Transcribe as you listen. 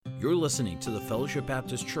You're listening to the Fellowship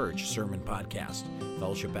Baptist Church Sermon Podcast.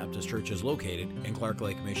 Fellowship Baptist Church is located in Clark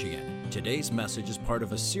Lake, Michigan. Today's message is part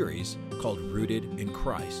of a series called Rooted in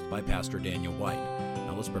Christ by Pastor Daniel White.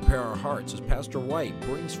 Now let's prepare our hearts as Pastor White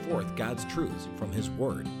brings forth God's truths from His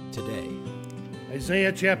Word today.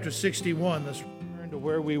 Isaiah chapter 61, let's return to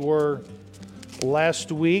where we were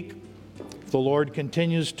last week. If the Lord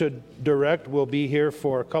continues to direct, we'll be here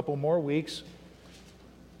for a couple more weeks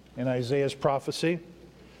in Isaiah's prophecy.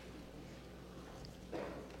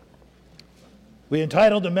 We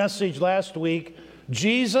entitled the message last week,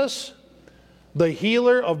 Jesus, the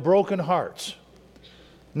Healer of Broken Hearts.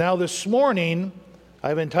 Now this morning,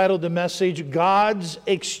 I've entitled the message, God's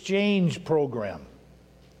Exchange Program.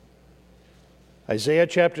 Isaiah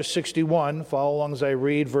chapter 61, follow along as I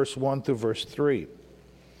read verse 1 through verse 3.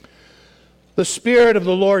 The Spirit of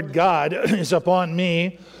the Lord God is upon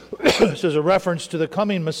me. This is a reference to the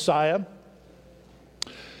coming Messiah.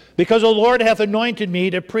 Because the Lord hath anointed me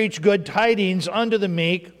to preach good tidings unto the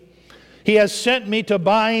meek. He has sent me to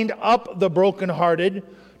bind up the brokenhearted,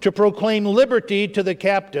 to proclaim liberty to the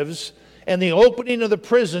captives, and the opening of the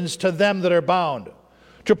prisons to them that are bound,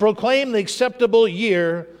 to proclaim the acceptable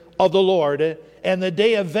year of the Lord, and the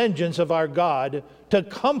day of vengeance of our God, to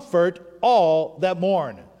comfort all that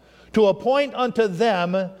mourn, to appoint unto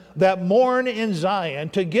them that mourn in Zion,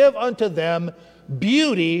 to give unto them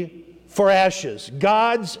beauty for ashes.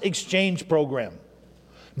 God's exchange program.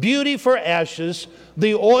 Beauty for ashes,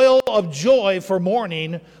 the oil of joy for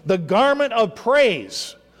mourning, the garment of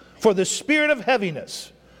praise for the spirit of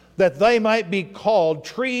heaviness, that they might be called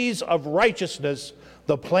trees of righteousness,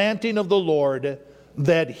 the planting of the Lord,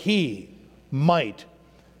 that He might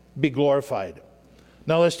be glorified.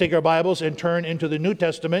 Now let's take our Bibles and turn into the New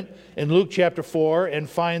Testament in Luke chapter 4 and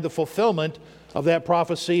find the fulfillment of that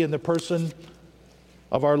prophecy in the person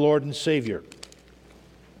of our Lord and Savior.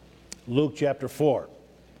 Luke chapter 4.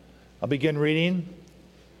 I'll begin reading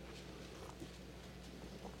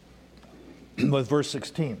with verse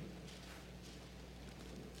 16.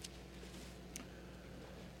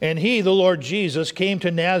 And he, the Lord Jesus, came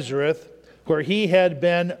to Nazareth, where he had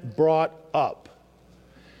been brought up.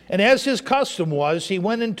 And as his custom was, he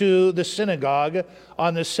went into the synagogue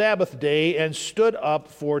on the Sabbath day and stood up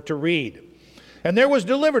for to read. And there was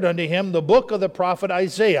delivered unto him the book of the prophet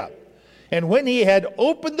Isaiah. And when he had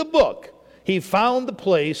opened the book, he found the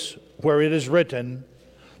place where it is written,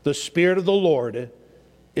 The Spirit of the Lord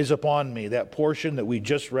is upon me. That portion that we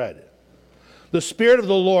just read. The Spirit of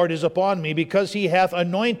the Lord is upon me, because he hath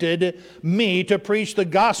anointed me to preach the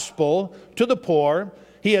gospel to the poor.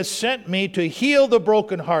 He has sent me to heal the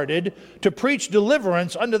brokenhearted, to preach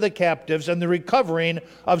deliverance unto the captives, and the recovering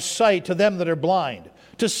of sight to them that are blind,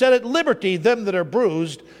 to set at liberty them that are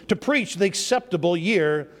bruised, to preach the acceptable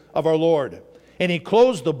year of our Lord. And he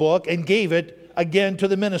closed the book and gave it again to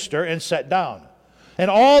the minister and sat down.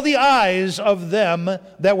 And all the eyes of them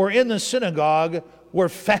that were in the synagogue were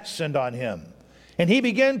fastened on him. And he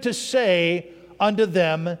began to say unto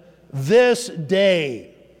them, This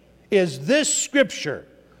day is this scripture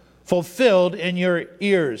fulfilled in your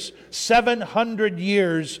ears. 700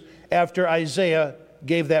 years after Isaiah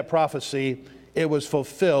gave that prophecy, it was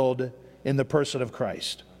fulfilled in the person of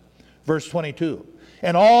Christ. Verse 22.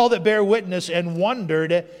 And all that bare witness and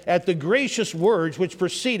wondered at the gracious words which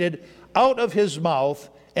proceeded out of his mouth,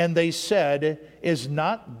 and they said, Is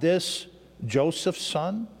not this Joseph's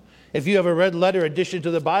son? If you have a red letter addition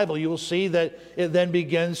to the Bible, you will see that it then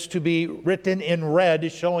begins to be written in red,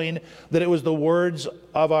 showing that it was the words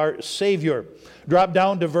of our Savior. Drop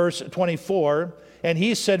down to verse 24. And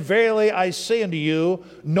he said, Verily I say unto you,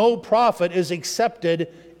 no prophet is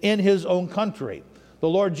accepted in his own country. The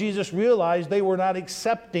Lord Jesus realized they were not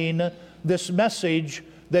accepting this message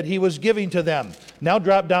that he was giving to them. Now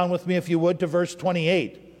drop down with me, if you would, to verse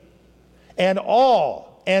 28. And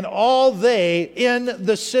all they in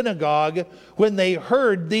the synagogue, when they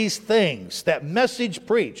heard these things, that message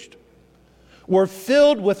preached, were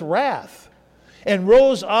filled with wrath, and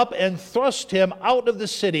rose up and thrust him out of the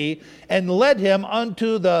city, and led him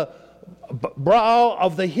unto the brow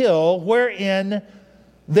of the hill wherein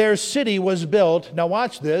their city was built. Now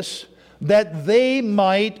watch this. That they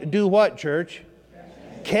might do what, church?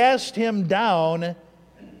 Cast him down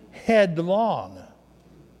headlong.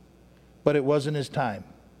 But it wasn't his time.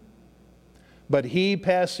 But he,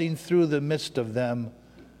 passing through the midst of them,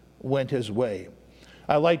 went his way.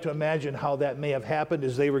 I like to imagine how that may have happened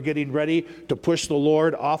as they were getting ready to push the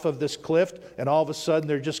Lord off of this cliff, and all of a sudden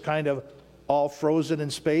they're just kind of all frozen in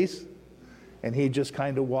space, and he just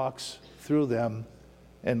kind of walks through them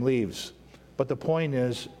and leaves. But the point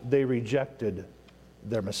is, they rejected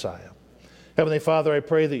their Messiah. Heavenly Father, I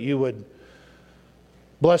pray that you would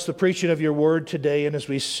bless the preaching of your word today, and as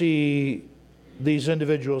we see these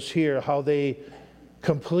individuals here, how they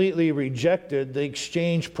completely rejected the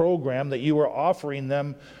exchange program that you were offering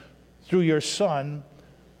them through your Son,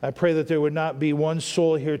 I pray that there would not be one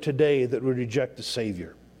soul here today that would reject the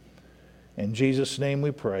Savior. In Jesus' name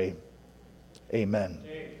we pray. Amen.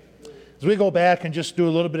 As we go back and just do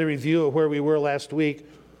a little bit of review of where we were last week,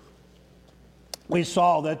 we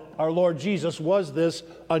saw that our Lord Jesus was this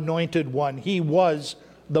anointed one. He was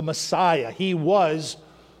the Messiah. He was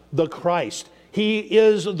the Christ. He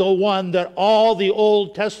is the one that all the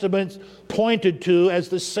Old Testament pointed to as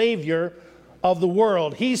the Savior of the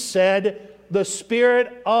world. He said, "The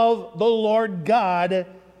Spirit of the Lord God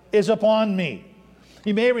is upon me."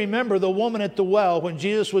 You may remember the woman at the well when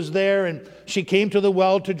Jesus was there and she came to the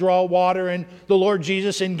well to draw water, and the Lord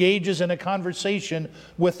Jesus engages in a conversation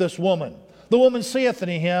with this woman. The woman saith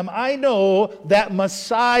unto him, "I know that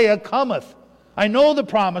Messiah cometh." I know the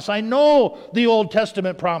promise. I know the Old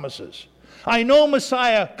Testament promises. I know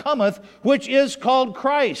Messiah cometh, which is called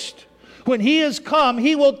Christ. When he is come,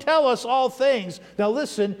 he will tell us all things. Now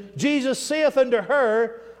listen, Jesus saith unto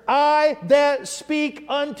her, "I that speak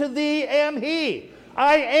unto thee am he."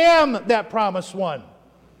 I am that promised one.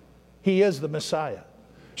 He is the Messiah.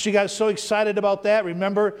 She got so excited about that.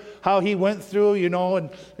 Remember how he went through,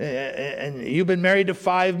 and you've been married to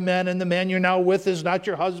 5 men, and the man you're now with is not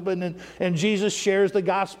your husband. And Jesus shares the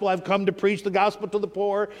gospel. I've come to preach the gospel to the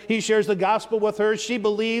poor. He shares the gospel with her. She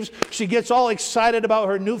believes. She gets all excited about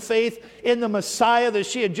her new faith in the Messiah that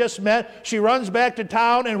she had just met. She runs back to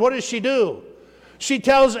town, and what does she do? She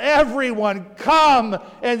tells everyone, "Come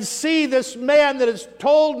and see this man that has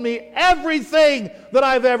told me everything that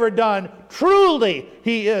I've ever done. Truly,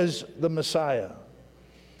 he is the Messiah."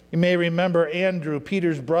 You may remember Andrew,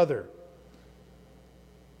 Peter's brother.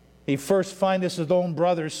 He first findeth his own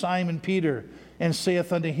brother, Simon Peter, and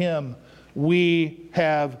saith unto him, "We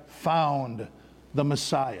have found the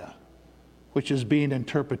Messiah," which is being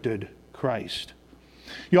interpreted Christ.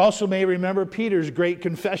 You also may remember Peter's great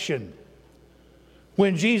confession.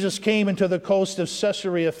 When Jesus came into the coast of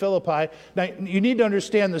Caesarea Philippi, now you need to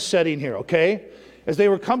understand the setting here, okay? As they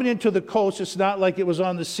were coming into the coast, it's not like it was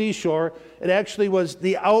on the seashore. It actually was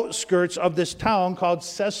the outskirts of this town called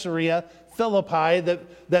Caesarea Philippi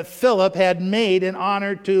that Philip had made in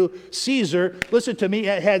honor to Caesar. Listen to me,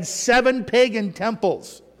 it had 7 pagan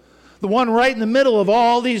temples. The one right in the middle of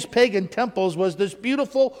all these pagan temples was this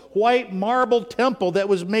beautiful white marble temple that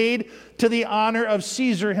was made to the honor of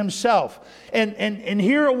Caesar himself. And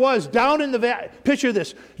here it was, down in the valley. Picture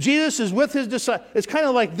this. Jesus is with his disciples. It's kind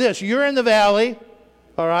of like this. You're in the valley,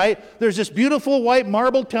 all right? There's this beautiful white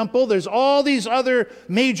marble temple. There's all these other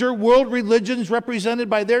major world religions represented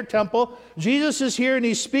by their temple. Jesus is here, and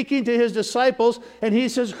he's speaking to his disciples, and he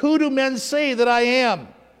says, "Who do men say that I am?"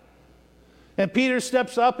 And Peter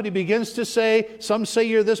steps up and he begins to say, some say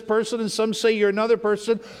you're this person and some say you're another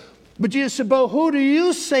person. But Jesus said, "But who do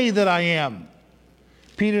you say that I am?"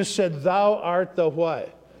 Peter said, "Thou art the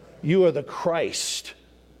what? You are the Christ.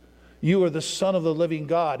 You are the Son of the living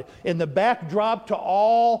God." In the backdrop to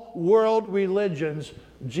all world religions,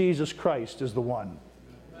 Jesus Christ is the one.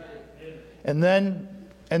 And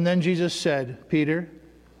then Jesus said, "Peter,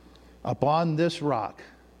 upon this rock,"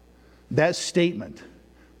 that statement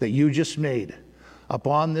that you just made,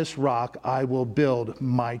 "upon this rock I will build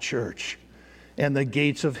my church, and the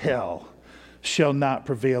gates of hell shall not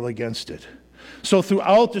prevail against it." So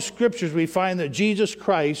throughout the scriptures we find that Jesus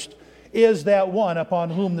Christ is that one upon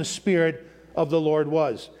whom the Spirit of the Lord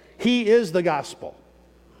was. He is the gospel.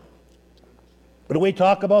 But when we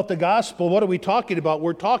talk about the gospel, what are we talking about?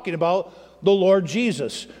 We're talking about the Lord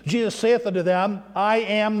Jesus. Jesus saith unto them, I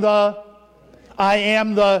am the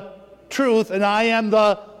truth, and I am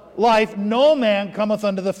the life. No man cometh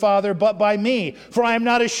unto the Father but by me. For I am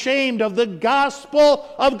not ashamed of the gospel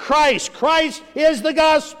of Christ. Christ is the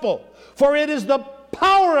gospel. For it is the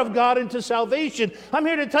power of God unto salvation. I'm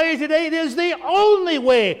here to tell you today, it is the only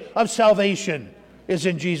way of salvation is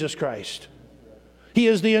in Jesus Christ. He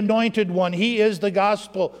is the anointed one. He is the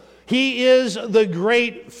gospel. He is the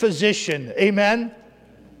great physician. Amen?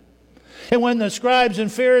 And when the scribes and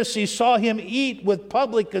Pharisees saw him eat with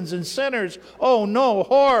publicans and sinners, oh no,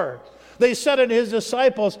 horror. They said unto his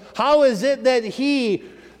disciples, how is it that he,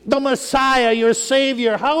 the Messiah, your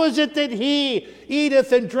Savior, how is it that he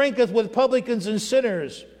eateth and drinketh with publicans and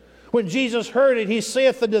sinners? When Jesus heard it, he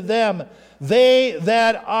saith unto them, they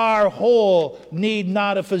that are whole need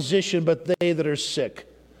not a physician, but they that are sick.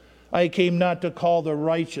 I came not to call the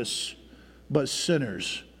righteous, but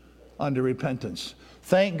sinners unto repentance.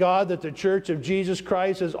 Thank God that the Church of Jesus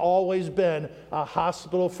Christ has always been a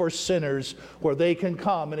hospital for sinners where they can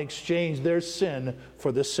come and exchange their sin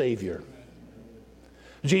for the Savior.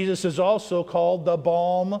 Jesus is also called the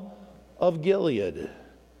balm of Gilead.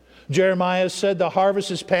 Jeremiah said, the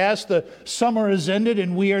harvest is past, the summer is ended,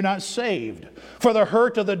 and we are not saved. For the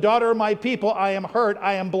hurt of the daughter of my people, I am hurt,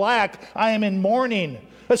 I am black, I am in mourning.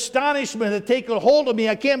 Astonishment had taken hold of me.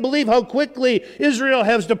 I can't believe how quickly Israel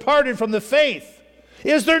has departed from the faith.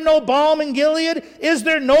 Is there no balm in Gilead? Is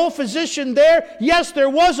there no physician there? Yes, there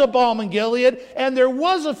was a balm in Gilead, and there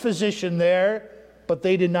was a physician there, but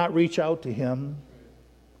they did not reach out to him.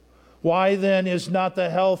 Why then is not the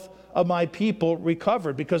health of my people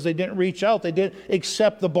recovered? Because they didn't reach out. They didn't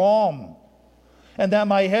accept the balm. And that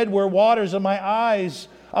my head were waters and my eyes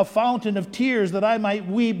a fountain of tears, that I might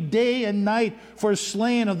weep day and night for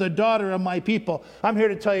slain of the daughter of my people. I'm here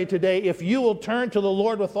to tell you today, if you will turn to the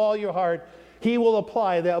Lord with all your heart, He will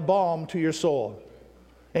apply that balm to your soul.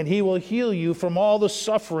 And He will heal you from all the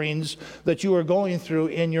sufferings that you are going through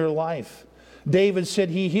in your life. David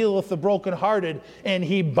said, He healeth the brokenhearted, and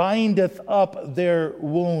He bindeth up their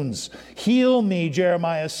wounds. Heal me,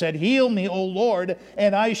 Jeremiah said. Heal me, O Lord,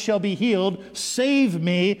 and I shall be healed. Save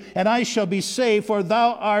me, and I shall be saved, for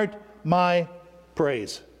Thou art my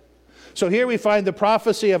praise. So here we find the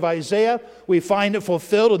prophecy of Isaiah. We find it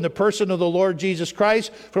fulfilled in the person of the Lord Jesus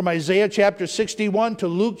Christ. From Isaiah chapter 61 to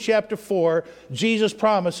Luke chapter 4, Jesus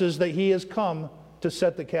promises that He has come to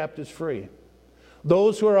set the captives free.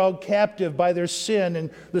 Those who are held captive by their sin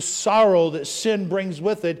and the sorrow that sin brings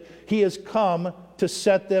with it, He has come to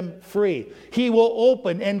set them free. He will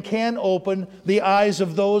open and can open the eyes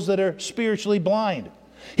of those that are spiritually blind.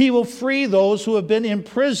 He will free those who have been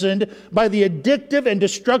imprisoned by the addictive and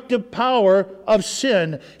destructive power of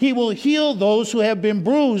sin. He will heal those who have been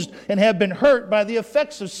bruised and have been hurt by the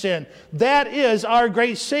effects of sin. That is our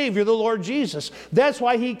great Savior, the Lord Jesus. That's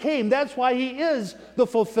why He came. That's why He is the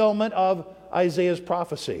fulfillment of Isaiah's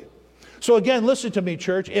prophecy. So again, listen to me,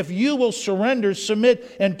 church. If you will surrender,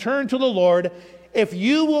 submit, and turn to the Lord, if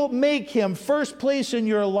you will make Him first place in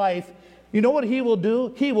your life, you know what He will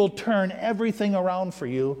do? He will turn everything around for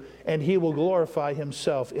you, and He will glorify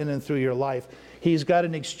Himself in and through your life. He's got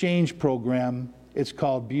an exchange program. It's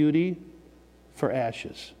called Beauty for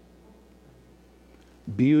Ashes.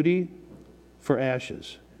 Beauty for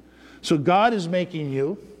Ashes. So God is making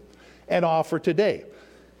you an offer today.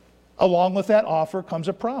 Along with that offer comes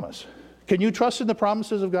a promise. Can you trust in the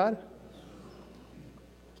promises of God?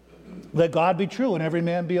 Let God be true and every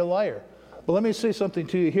man be a liar. But let me say something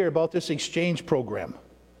to you here about this exchange program.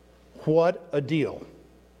 What a deal.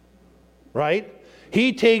 Right?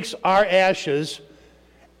 He takes our ashes,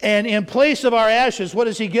 and in place of our ashes, what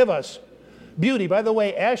does He give us? Beauty. By the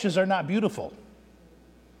way, ashes are not beautiful.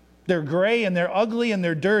 They're gray and they're ugly and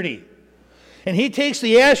they're dirty. And He takes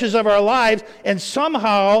the ashes of our lives, and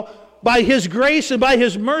somehow, by His grace and by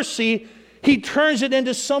His mercy, He turns it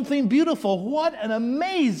into something beautiful. What an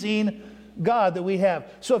amazing God that we have.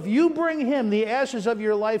 So if you bring Him the ashes of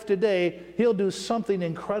your life today, He'll do something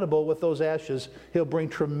incredible with those ashes. He'll bring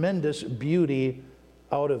tremendous beauty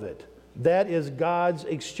out of it. That is God's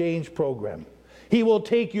exchange program. He will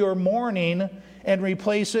take your mourning and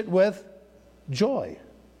replace it with joy.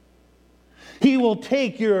 He will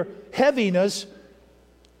take your heaviness,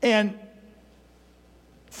 and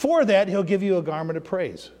for that, He'll give you a garment of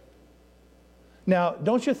praise. Now,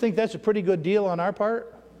 don't you think that's a pretty good deal on our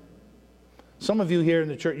part? Some of you here in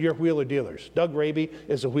the church, you're wheeler dealers. Doug Raby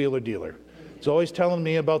is a wheeler dealer. He's always telling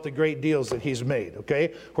me about the great deals that he's made,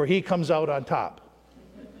 okay? Where he comes out on top.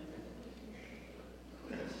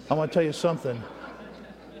 I want to tell you something.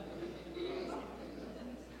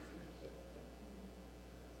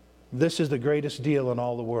 This is the greatest deal in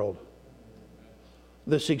all the world.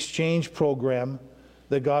 This exchange program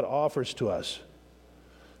that God offers to us.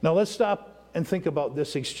 Now let's stop and think about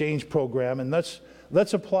this exchange program, and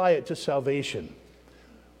let's apply it to salvation.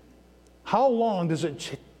 How long does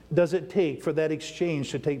it take for that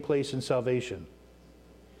exchange to take place in salvation?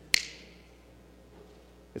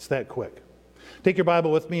 It's that quick. Take your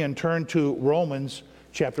Bible with me and turn to Romans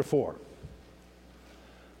chapter 4.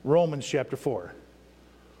 Romans chapter 4.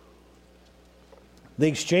 The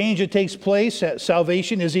exchange that takes place at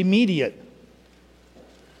salvation is immediate.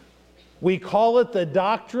 We call it the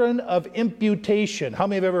doctrine of imputation. How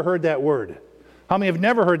many have ever heard that word? How many have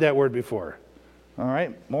never heard that word before? All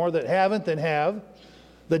right, more that haven't than have.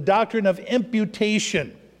 The doctrine of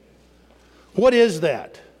imputation. What is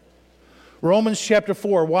that? Romans chapter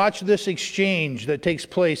 4, watch this exchange that takes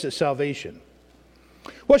place at salvation.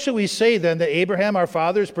 What shall we say then, that Abraham our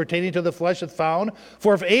father is pertaining to the flesh hath found?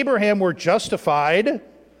 For if Abraham were justified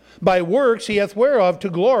by works, he hath whereof to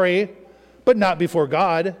glory, but not before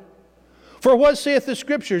God. For what saith the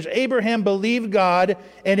Scriptures? Abraham believed God,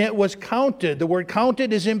 and it was counted. The word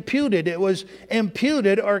counted is imputed. It was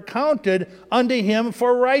imputed or counted unto him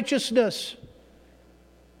for righteousness.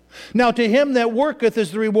 Now to him that worketh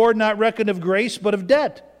is the reward not reckoned of grace, but of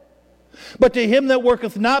debt. But to him that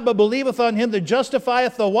worketh not, but believeth on him that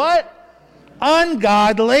justifieth the what?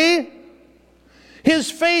 Ungodly.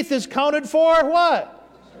 His faith is counted for what?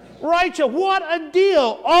 Righteous. What a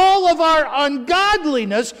deal. All of our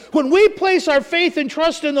ungodliness, when we place our faith and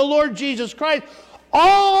trust in the Lord Jesus Christ,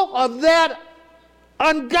 all of that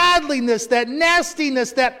ungodliness, that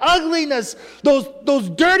nastiness, that ugliness, those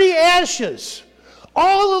dirty ashes,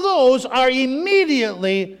 all of those are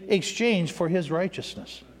immediately exchanged for his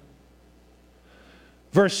righteousness.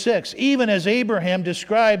 Verse 6, even as Abraham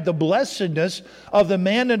described the blessedness of the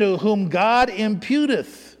man unto whom God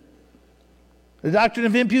imputeth. The doctrine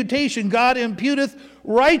of imputation, God imputeth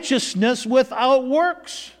righteousness without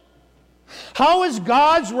works. How is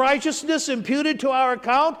God's righteousness imputed to our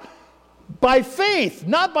account? By faith,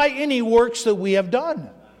 not by any works that we have done.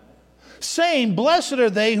 Saying, blessed are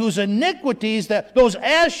they whose iniquities, those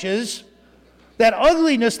ashes, that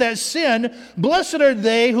ugliness, that sin, blessed are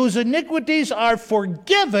they whose iniquities are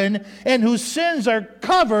forgiven and whose sins are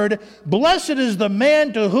covered. Blessed is the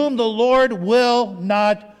man to whom the Lord will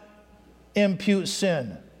not impute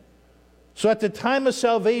sin. So at the time of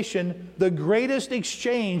salvation, the greatest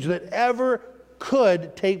exchange that ever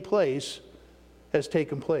could take place has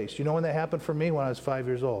taken place. You know when that happened for me? When I was 5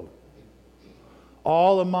 years old.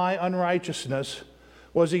 All of my unrighteousness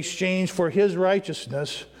was exchanged for his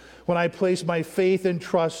righteousness when I placed my faith and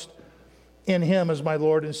trust in him as my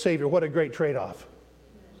Lord and Savior. What a great trade-off.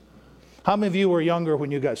 How many of you were younger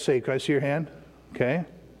when you got saved? Can I see your hand? Okay.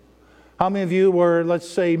 How many of you were, let's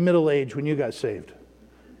say, middle-aged when you got saved?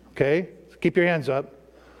 Okay. Keep your hands up.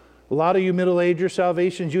 A lot of you middle-ager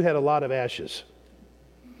salvations, you had a lot of ashes.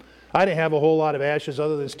 I didn't have a whole lot of ashes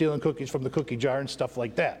other than stealing cookies from the cookie jar and stuff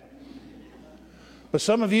like that. But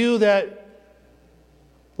some of you that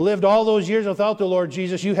lived all those years without the Lord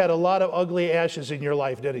Jesus, you had a lot of ugly ashes in your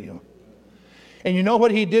life, didn't you? And you know what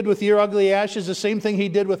he did with your ugly ashes? The same thing he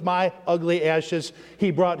did with my ugly ashes. He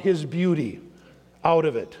brought his beauty out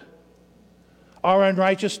of it. Our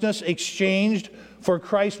unrighteousness exchanged for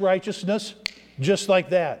Christ's righteousness, just like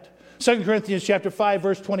that. 2 Corinthians chapter 5,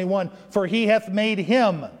 verse 21, for he hath made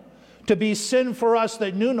him to be sin for us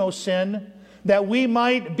that knew no sin, that we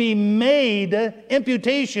might be made,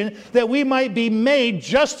 imputation, that we might be made,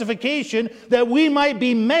 justification, that we might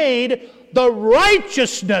be made the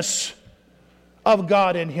righteousness of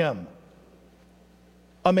God in him.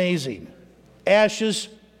 Amazing. Ashes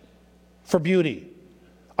for beauty.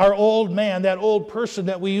 Our old man, that old person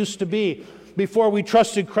that we used to be before we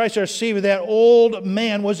trusted Christ our Savior, that old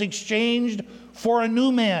man was exchanged for a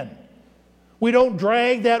new man. We don't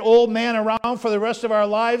drag that old man around for the rest of our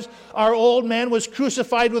lives. Our old man was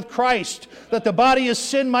crucified with Christ, that the body of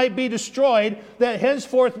sin might be destroyed, that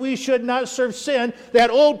henceforth we should not serve sin.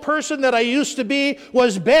 That old person that I used to be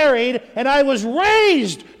was buried, and I was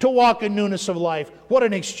raised to walk in newness of life. What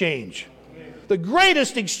an exchange. The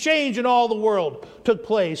greatest exchange in all the world took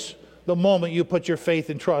place the moment you put your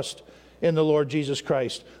faith and trust in the Lord Jesus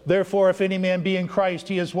Christ. Therefore, if any man be in Christ,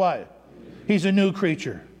 he is what? He's a new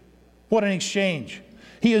creature. What an exchange.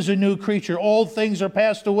 He is a new creature. Old things are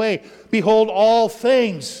passed away. Behold, all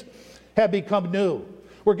things have become new.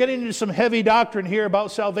 We're getting into some heavy doctrine here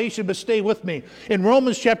about salvation, but stay with me. In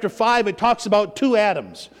Romans chapter 5, it talks about two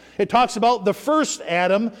Adams. It talks about the first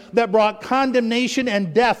Adam that brought condemnation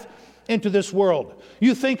and death into this world.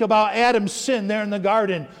 You think about Adam's sin there in the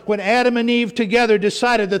garden when Adam and Eve together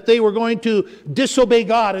decided that they were going to disobey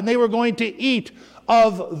God and they were going to eat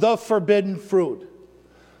of the forbidden fruit.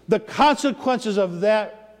 The consequences of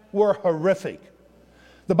that were horrific.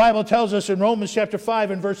 The Bible tells us in Romans chapter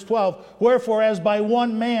 5 and verse 12, wherefore as by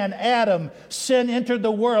one man, Adam, sin entered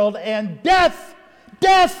the world, and death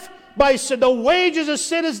by sin. The wages of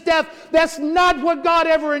sin is death. That's not what God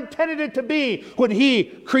ever intended it to be when he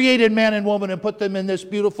created man and woman and put them in this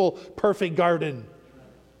beautiful, perfect garden.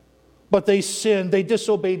 But they sinned. They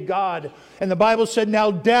disobeyed God. And the Bible said,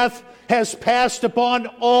 now death has passed upon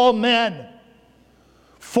all men.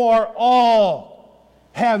 For all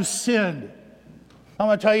have sinned. I'm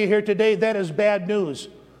going to tell you here today, that is bad news.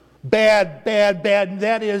 Bad.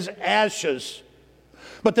 That is ashes.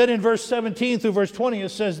 But then in verse 17 through verse 20 it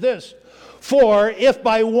says this, for if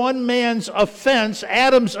by one man's offense,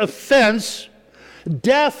 Adam's offense,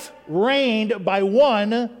 death reigned by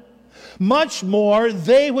one, much more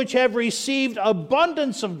they which have received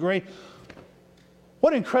abundance of grace.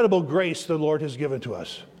 What incredible grace the Lord has given to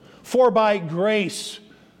us. For by grace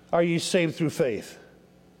are ye saved through faith,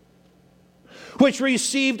 which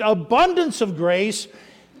received abundance of grace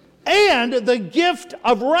and the gift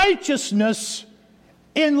of righteousness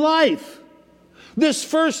in life. This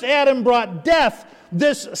first Adam brought death.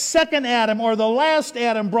 This second Adam, or the last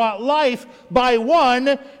Adam, brought life by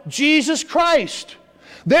one, Jesus Christ.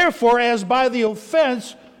 Therefore, as by the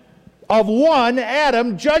offense of one,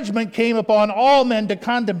 Adam, judgment came upon all men to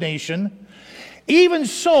condemnation, even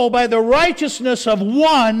so by the righteousness of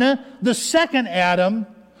one, the second Adam,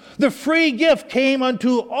 the free gift came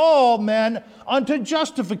unto all men unto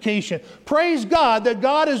justification. Praise God that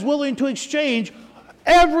God is willing to exchange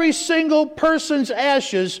every single person's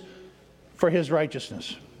ashes for his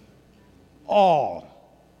righteousness. All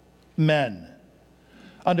men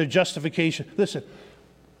unto justification. Listen,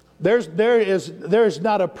 there is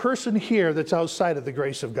not a person here that's outside of the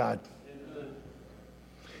grace of God.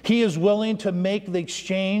 He is willing to make the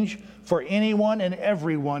exchange for anyone and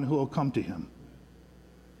everyone who will come to him.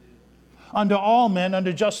 Unto all men,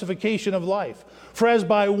 unto justification of life. For as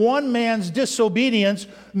by one man's disobedience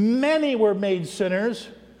many were made sinners,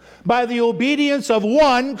 by the obedience of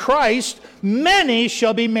one, Christ, many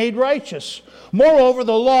shall be made righteous. Moreover,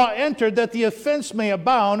 the law entered that the offense may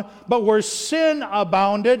abound, but where sin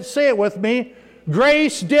abounded, say it with me,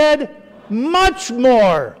 grace did much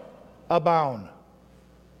more abound.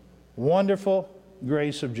 Wonderful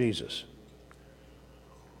grace of Jesus.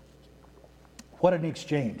 What an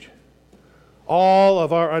exchange. All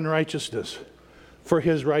of our unrighteousness for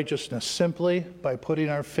his righteousness, simply by putting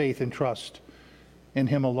our faith and trust in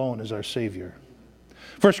him alone as our Savior.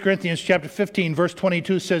 1 Corinthians chapter 15, verse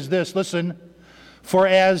 22 says this, listen, for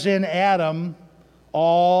as in Adam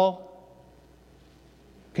all,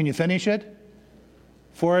 can you finish it?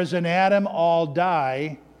 For as in Adam all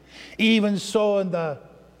die, even so in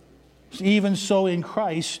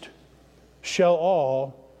Christ shall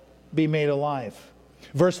all be made alive.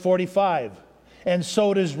 Verse 45, and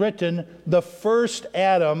so it is written, the first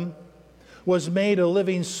Adam was made a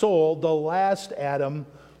living soul, the last Adam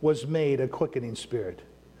was made a quickening spirit.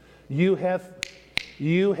 You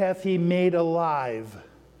hath he made alive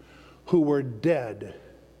who were dead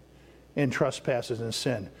in trespasses and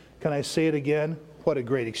sin. Can I say it again? What a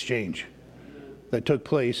great exchange that took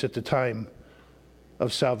place at the time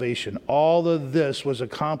of salvation. All of this was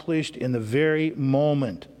accomplished in the very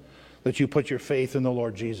moment that you put your faith in the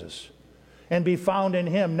Lord Jesus. And be found in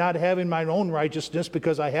him, not having mine own righteousness,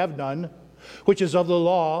 because I have none, which is of the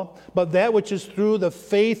law, but that which is through the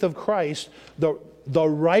faith of Christ, the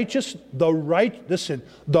righteousness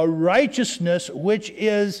which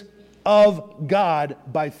is of God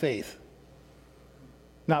by faith.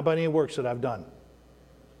 Not by any works that I've done,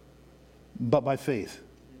 but by faith.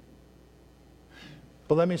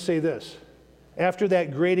 But let me say this. After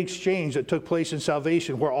that great exchange that took place in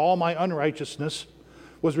salvation, where all my unrighteousness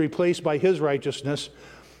was replaced by his righteousness,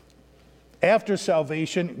 after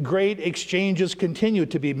salvation, great exchanges continue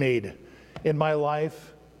to be made in my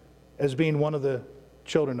life as being one of the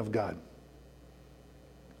children of God.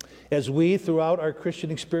 As we, throughout our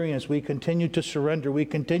Christian experience, we continue to surrender, we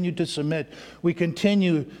continue to submit, we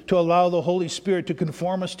continue to allow the Holy Spirit to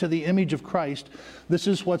conform us to the image of Christ, this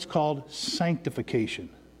is what's called sanctification.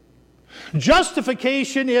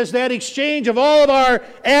 Justification is that exchange of all of our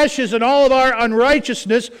ashes and all of our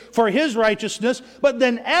unrighteousness for his righteousness. But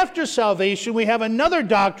then after salvation, we have another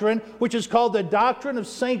doctrine, which is called the doctrine of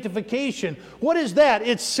sanctification. What is that?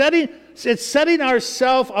 It's setting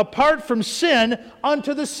ourselves apart from sin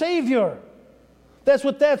unto the Savior. That's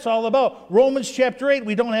what that's all about. Romans chapter 8,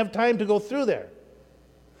 we don't have time to go through there.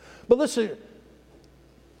 But listen,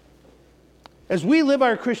 as we live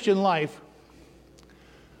our Christian life,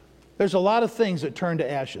 there's a lot of things that turn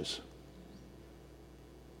to ashes.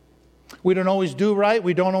 We don't always do right.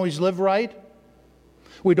 We don't always live right.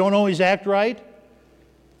 We don't always act right.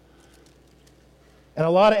 And a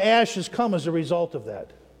lot of ashes come as a result of that.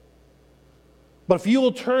 But if you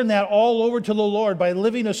will turn that all over to the Lord by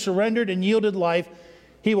living a surrendered and yielded life,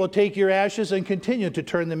 he will take your ashes and continue to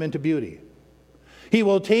turn them into beauty. He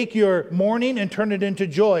will take your mourning and turn it into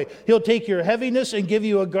joy. He'll take your heaviness and give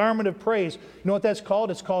you a garment of praise. You know what that's called?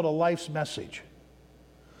 It's called a life's message.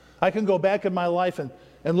 I can go back in my life and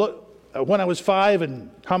look when I was 5 and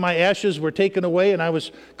how my ashes were taken away and I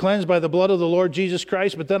was cleansed by the blood of the Lord Jesus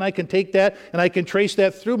Christ. But then I can take that and I can trace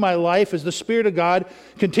that through my life as the Spirit of God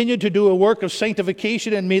continued to do a work of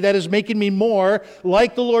sanctification in me that is making me more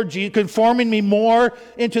like the Lord Jesus, conforming me more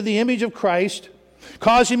into the image of Christ.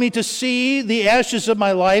 causing me to see the ashes of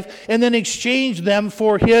my life and then exchange them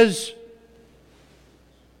for His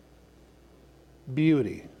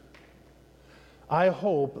beauty. I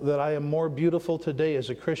hope that I am more beautiful today as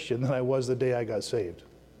a Christian than I was the day I got saved.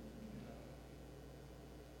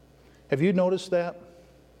 Have you noticed that?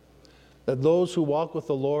 That those who walk with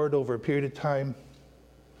the Lord over a period of time,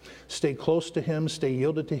 stay close to Him, stay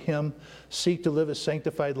yielded to Him, seek to live a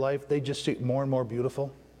sanctified life, they just get more and more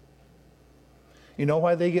beautiful. You know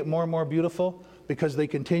why they get more and more beautiful? Because they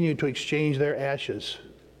continue to exchange their ashes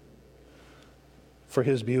for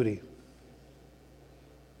His beauty.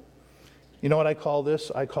 You know what I call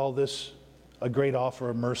this? I call this a great offer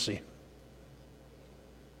of mercy.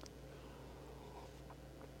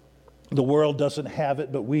 The world doesn't have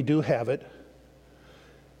it, but we do have it.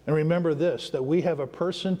 And remember this, that we have a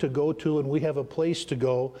person to go to and we have a place to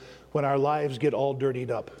go when our lives get all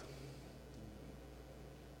dirtied up.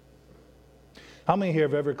 How many here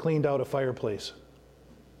have ever cleaned out a fireplace?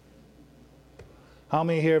 How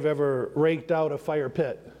many here have ever raked out a fire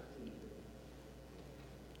pit?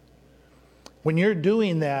 When you're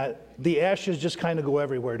doing that, the ashes just kind of go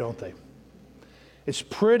everywhere, don't they? It's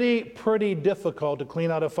pretty difficult to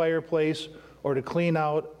clean out a fireplace or to clean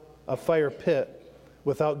out a fire pit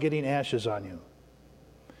without getting ashes on you.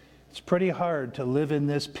 It's pretty hard to live in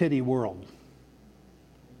this pity world.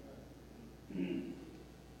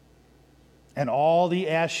 And all the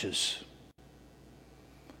ashes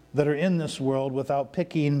that are in this world without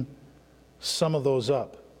picking some of those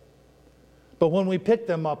up. But when we pick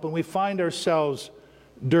them up and we find ourselves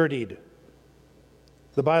dirtied,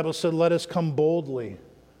 the Bible said, let us come boldly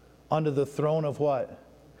unto the throne of what?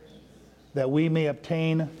 That we may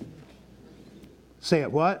obtain, say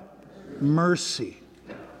it, what? Mercy.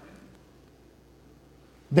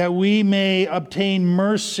 That we may obtain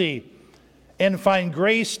mercy and find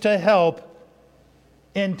grace to help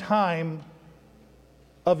in time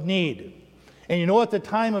of need. And you know what the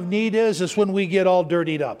time of need is? It's when we get all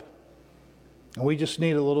dirtied up. And we just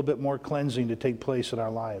need a little bit more cleansing to take place in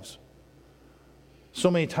our lives. So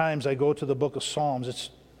many times I go to the book of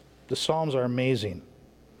Psalms. The Psalms are amazing.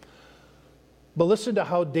 But listen to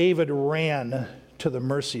how David ran to the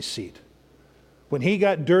mercy seat. When he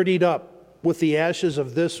got dirtied up with the ashes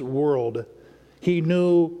of this world, he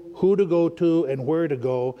knew who to go to and where to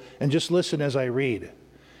go. And just listen as I read.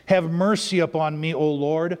 Have mercy upon me, O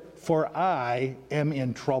Lord, for I am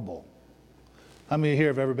in trouble. How many here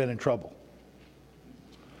have ever been in trouble?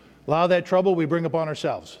 A lot of that trouble we bring upon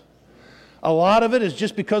ourselves. A lot of it is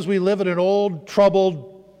just because we live in an old,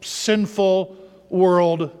 troubled, sinful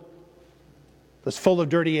world that's full of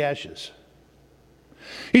dirty ashes.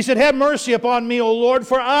 He said, have mercy upon me, O Lord,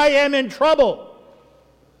 for I am in trouble.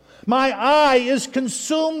 My eye is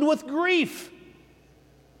consumed with grief.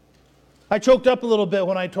 I choked up a little bit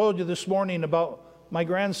when I told you this morning about my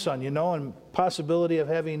grandson, and possibility of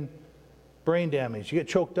having brain damage. You get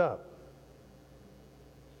choked up.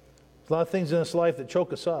 There's a lot of things in this life that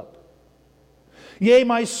choke us up. Yea,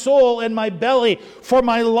 my soul and my belly, for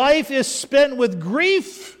my life is spent with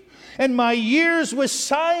grief, and my years with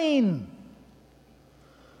sighing.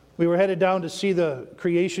 We were headed down to see the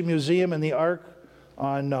Creation Museum and the Ark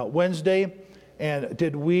on Wednesday, and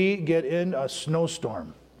did we get in a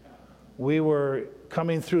snowstorm? We were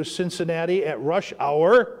coming through Cincinnati at rush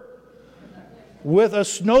hour with a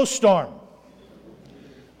snowstorm.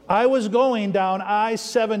 I was going down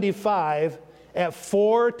I-75 at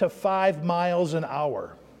 4 to 5 miles an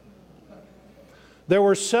hour. There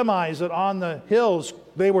were semis that on the hills,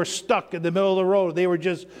 they were stuck in the middle of the road. They were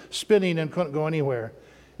just spinning and couldn't go anywhere.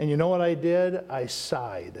 And you know what I did? I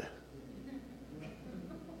sighed.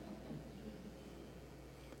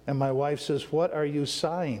 And my wife says, what are you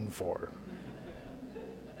sighing for?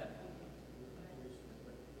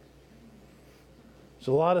 There's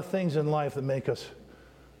a lot of things in life that make us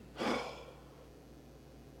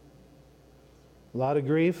a lot of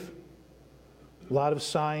grief, a lot of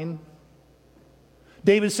sighing.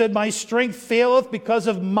 David said, my strength faileth because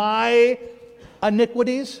of my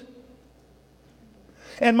iniquities,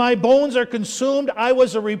 and my bones are consumed. I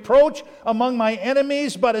was a reproach among my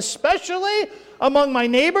enemies, but especially among my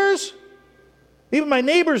neighbors. Even my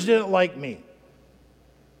neighbors didn't like me.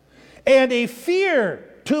 And a fear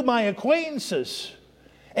to my acquaintances,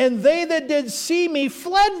 and they that did see me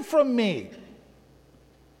fled from me.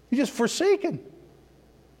 You're just forsaken.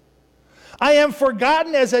 I am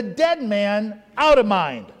forgotten as a dead man out of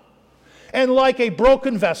mind, and like a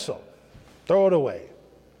broken vessel. Throw it away.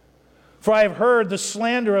 For I have heard the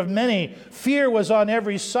slander of many. Fear was on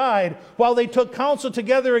every side, while they took counsel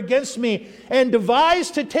together against me, and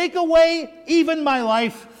devised to take away even my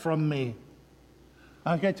life from me.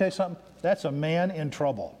 I'm going to tell you something. That's a man in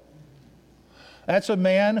trouble. That's a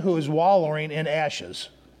man who is wallowing in ashes.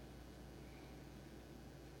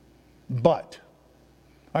 But,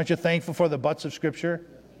 aren't you thankful for the buts of Scripture?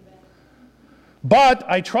 But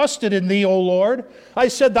I trusted in thee, O Lord. I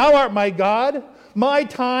said, thou art my God. My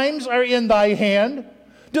times are in thy hand.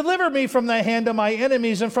 Deliver me from the hand of my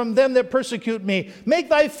enemies and from them that persecute me. Make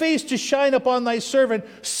thy face to shine upon thy servant.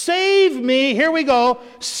 Save me, here we go,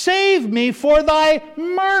 save me for thy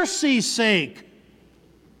mercy's sake.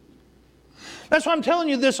 That's why I'm telling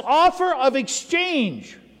you, this offer of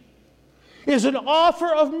exchange is an offer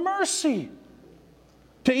of mercy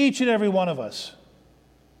to each and every one of us.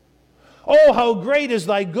 Oh, how great is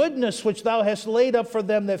thy goodness, which thou hast laid up for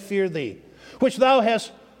them that fear thee, which thou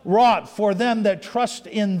hast wrought for them that trust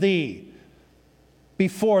in thee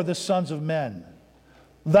before the sons of men.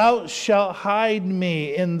 Thou shalt hide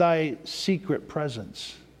me in thy secret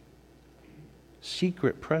presence.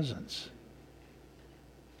 Secret presence.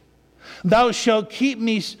 Thou shalt keep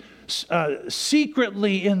me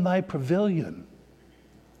secretly in thy pavilion.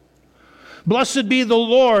 Blessed be the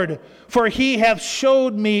Lord, for he hath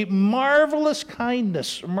showed me marvelous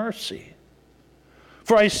kindness, mercy.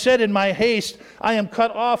 For I said in my haste, I am cut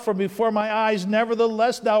off from before my eyes.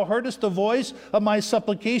 Nevertheless, thou heardest the voice of my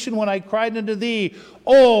supplication when I cried unto thee.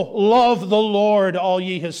 Oh, love the Lord, all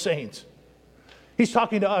ye his saints. He's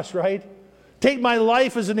talking to us, right? Take my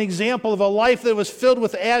life as an example of a life that was filled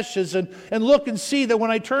with ashes, and look and see that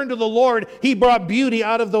when I turned to the Lord, he brought beauty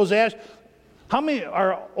out of those ashes. How many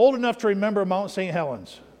are old enough to remember Mount St.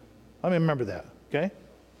 Helens? Let me remember that, okay?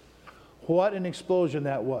 What an explosion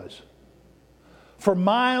that was. For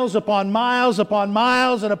miles upon miles upon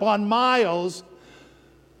miles and upon miles,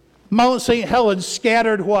 Mount St. Helens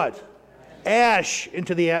scattered what? Ash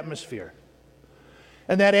into the atmosphere.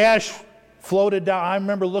 And that ash floated down. I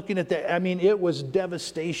remember looking at that. I mean, it was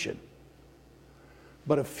devastation.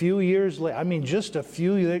 But a few years later, just a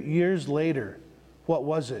few years later, what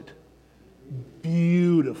was it?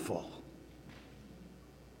 Beautiful.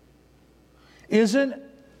 Isn't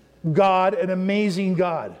God an amazing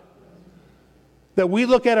God? That we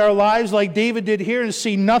look at our lives like David did here and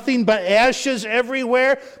see nothing but ashes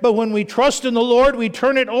everywhere. But when we trust in the Lord, we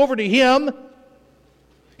turn it over to him.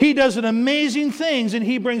 He does an amazing things, and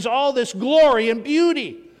he brings all this glory and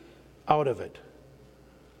beauty out of it.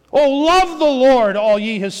 Oh, love the Lord, all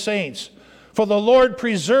ye his saints, for the Lord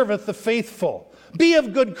preserveth the faithful. Be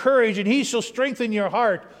of good courage, and he shall strengthen your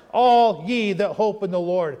heart, all ye that hope in the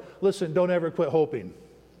Lord. Listen, don't ever quit hoping.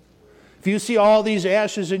 If you see all these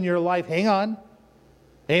ashes in your life, hang on.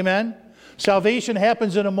 Amen? Salvation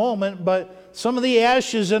happens in a moment, but some of the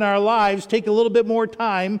ashes in our lives take a little bit more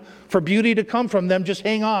time for beauty to come from them. Just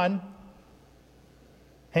hang on.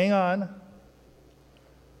 Hang on.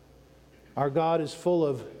 Our God is full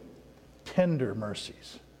of tender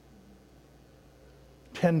mercies.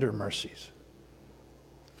 Tender mercies.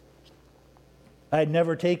 I had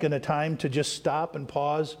never taken a time to just stop and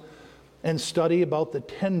pause and study about the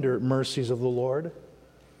tender mercies of the Lord.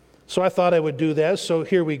 So I thought I would do that, so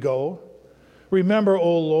here we go. Remember,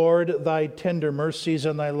 O Lord, thy tender mercies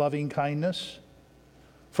and thy loving kindness,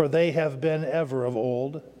 for they have been ever of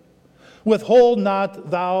old. Withhold not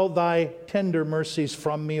thou thy tender mercies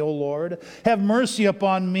from me, O Lord. Have mercy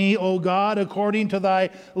upon me, O God, according to thy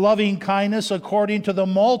loving kindness, according to the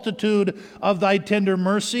multitude of thy tender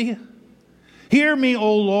mercy. Hear me,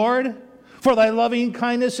 O Lord, for thy loving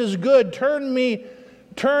kindness is good. Turn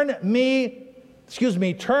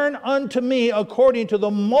unto me according to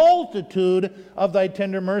the multitude of thy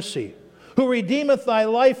tender mercy, who redeemeth thy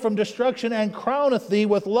life from destruction and crowneth thee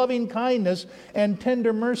with loving kindness and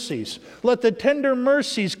tender mercies. Let the tender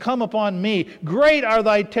mercies come upon me. Great are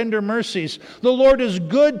thy tender mercies. The Lord is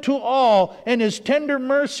good to all, and his tender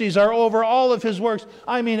mercies are over all of his works.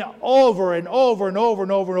 Over and over and over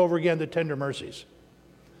and over and over again, the tender mercies.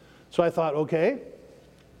 So I thought, okay,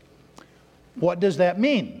 what does that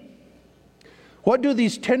mean? What do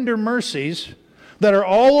these tender mercies that are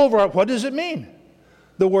all over, what does it mean?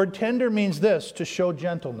 The word tender means this, to show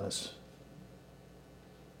gentleness,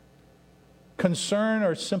 concern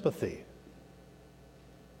or sympathy,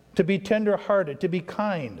 to be tender-hearted, to be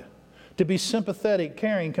kind, to be sympathetic,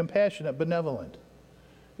 caring, compassionate, benevolent.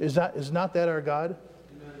 Is not that our God?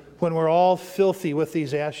 Amen. When we're all filthy with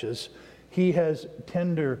these ashes, he has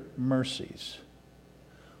tender mercies.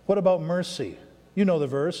 What about mercy? You know the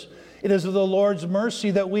verse. It is of the Lord's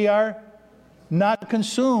mercy that we are not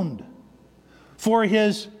consumed. For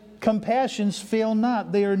his compassions fail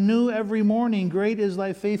not. They are new every morning. Great is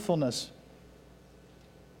thy faithfulness.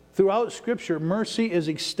 Throughout Scripture, mercy is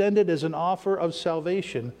extended as an offer of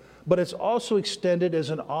salvation but it's also extended as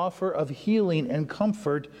an offer of healing and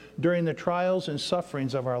comfort during the trials and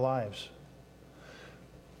sufferings of our lives.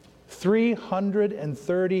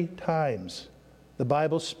 330 times the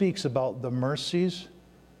Bible speaks about the mercies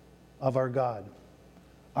of our God.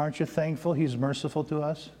 Aren't you thankful He's merciful to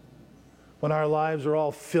us? When our lives are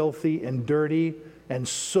all filthy and dirty and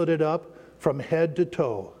sooted up from head to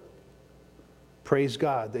toe, praise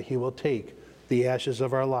God that He will take the ashes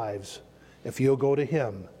of our lives. If you'll go to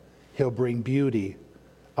Him, He'll bring beauty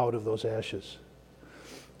out of those ashes.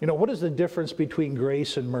 You know, what is the difference between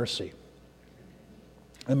grace and mercy?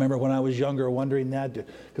 I remember when I was younger wondering that,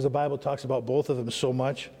 because the Bible talks about both of them so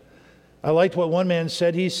much. I liked what one man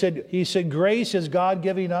said. He said, grace is God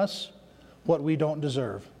giving us what we don't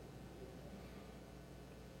deserve.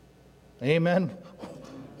 Amen.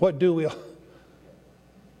 What do we?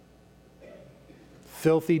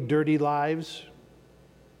 Filthy, dirty lives.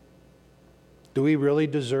 Do we really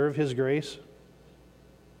deserve His grace?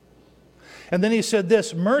 And then he said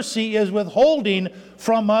this, mercy is withholding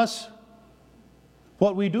from us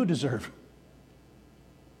what we do deserve.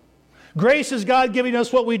 Grace is God giving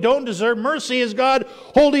us what we don't deserve. Mercy is God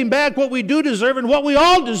holding back what we do deserve. And what we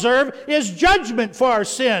all deserve is judgment for our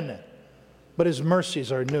sin. But His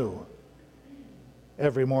mercies are new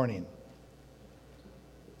every morning.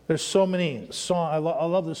 There's so many songs. I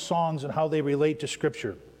love the songs and how they relate to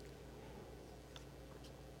Scripture.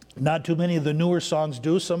 Not too many of the newer songs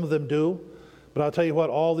do. Some of them do. But I'll tell you what,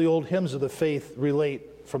 all the old hymns of the faith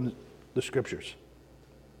relate from the Scriptures.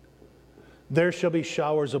 There shall be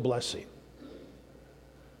showers of blessing.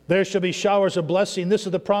 There shall be showers of blessing. This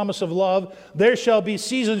is the promise of love. There shall be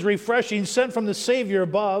seasons refreshing sent from the Savior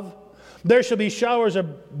above. There shall be showers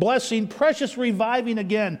of blessing, precious reviving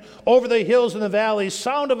again over the hills and the valleys,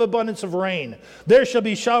 sound of abundance of rain. There shall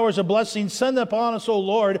be showers of blessing. Send upon us, O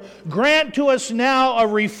Lord. Grant to us now a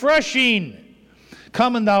refreshing.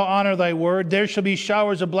 Come and thou honor thy word. There shall be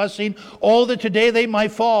showers of blessing. Oh, that today they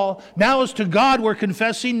might fall. Now as to God we're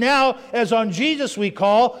confessing. Now as on Jesus we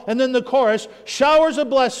call. And then the chorus, showers of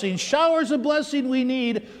blessing. Showers of blessing we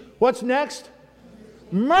need. What's next?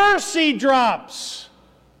 Mercy drops.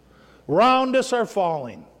 Round us are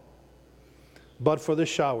falling. But for the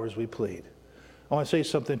showers we plead. I want to say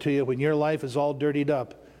something to you. When your life is all dirtied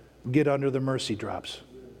up, get under the mercy drops.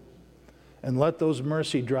 And let those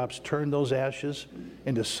mercy drops turn those ashes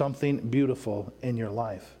into something beautiful in your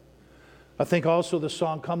life. I think also the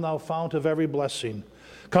song, Come Thou Fount of Every Blessing.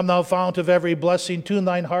 Come Thou Fount of Every Blessing, tune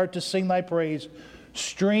thine heart to sing thy praise.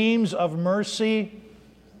 Streams of mercy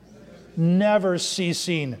never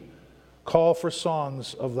ceasing. Call for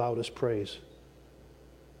songs of loudest praise.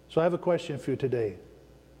 So I have a question for you today.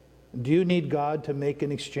 Do you need God to make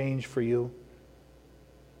an exchange for you?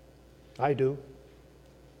 I do.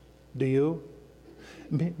 Do you?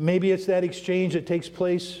 Maybe it's that exchange that takes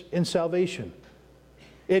place in salvation.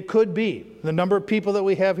 It could be the number of people that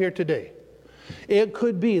we have here today. It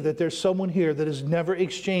could be that there's someone here that has never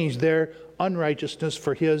exchanged their unrighteousness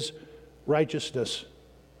for His righteousness.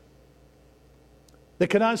 They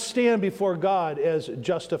cannot stand before God as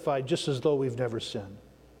justified, just as though we've never sinned.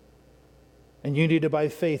 And you need to, by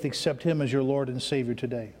faith, accept Him as your Lord and Savior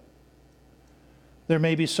today. There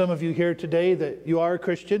may be some of you here today that you are a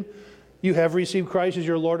Christian. You have received Christ as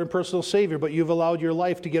your Lord and personal Savior, but you've allowed your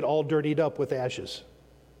life to get all dirtied up with ashes.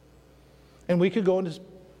 And we could go into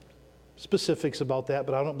specifics about that,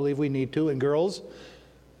 but I don't believe we need to. And girls,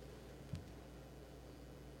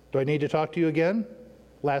 do I need to talk to you again?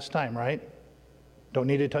 Last time, right? Don't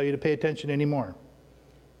need to tell you to pay attention anymore.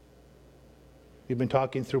 You've been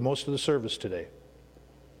talking through most of the service today.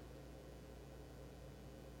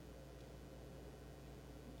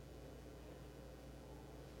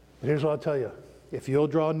 But here's what I'll tell you. If you'll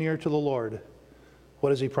draw near to the Lord,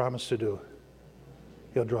 what does He promise to do?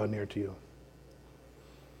 He'll draw near to you.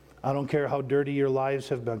 I don't care how dirty your lives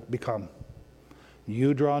have become.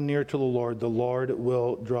 You draw near to the Lord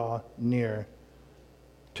will draw near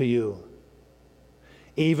to you.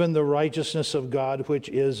 Even the righteousness of God, which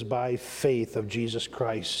is by faith of Jesus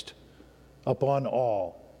Christ, upon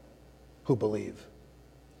all who believe.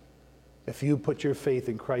 If you put your faith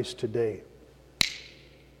in Christ today,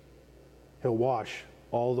 He'll wash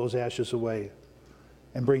all those ashes away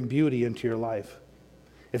and bring beauty into your life.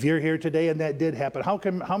 If you're here today and that did happen,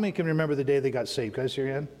 how many can remember the day they got saved? Can I see your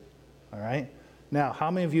hand? All right. Now, how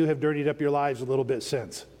many of you have dirtied up your lives a little bit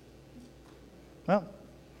since? Well,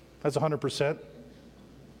 that's 100%.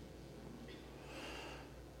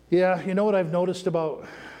 Yeah, you know what I've noticed about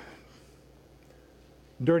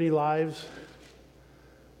dirty lives?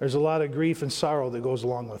 There's a lot of grief and sorrow that goes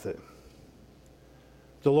along with it.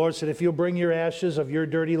 The Lord said, if you'll bring your ashes of your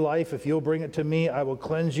dirty life, if you'll bring it to me, I will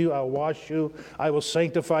cleanse you, I'll wash you, I will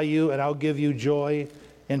sanctify you, and I'll give you joy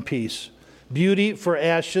and peace. Beauty for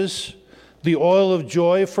ashes, the oil of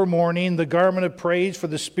joy for mourning, the garment of praise for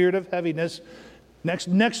the spirit of heaviness.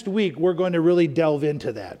 Next week, we're going to really delve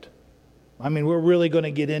into that. I mean, we're really going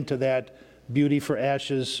to get into that beauty for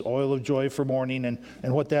ashes, oil of joy for mourning,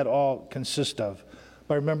 and what that all consists of.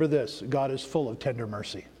 But remember this, God is full of tender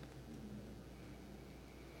mercy.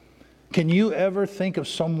 Can you ever think of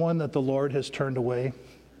someone that the Lord has turned away,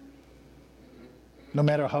 no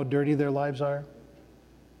matter how dirty their lives are?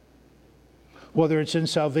 Whether it's in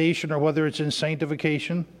salvation or whether it's in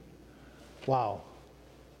sanctification? Wow.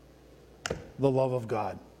 The love of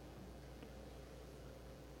God.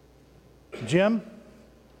 Jim,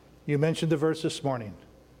 you mentioned the verse this morning.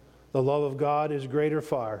 The love of God is greater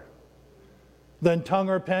far than tongue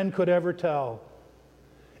or pen could ever tell.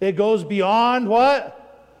 It goes beyond what?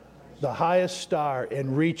 The highest star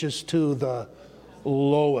and reaches to the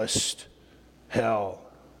lowest hell.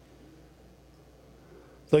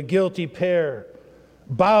 The guilty pair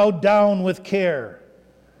bowed down with care.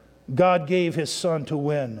 God gave his son to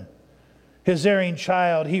win. His erring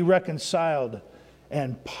child he reconciled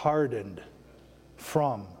and pardoned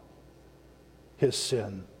from his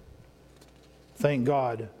sin. Thank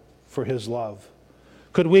God for his love.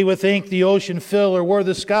 Could we with ink the ocean fill, or were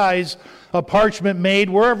the skies a parchment made,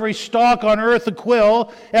 were every stalk on earth a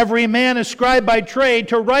quill, every man a scribe by trade,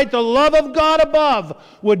 to write the love of God above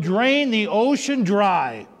would drain the ocean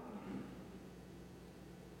dry.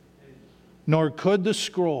 Nor could the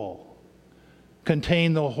scroll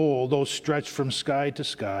contain the whole, though stretched from sky to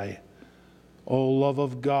sky. O love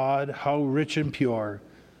of God, how rich and pure,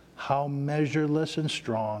 how measureless and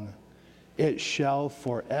strong, it shall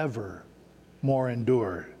forever more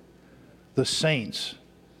endure. The saints'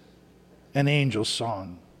 and angels'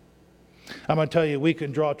 song. I'm going to tell you, we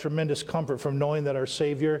can draw tremendous comfort from knowing that our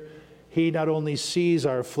Savior, he not only sees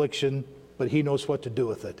our affliction, but he knows what to do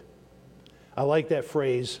with it. I like that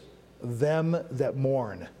phrase, them that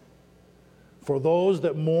mourn. For those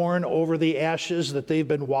that mourn over the ashes that they've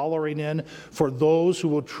been wallowing in, for those who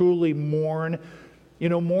will truly mourn, you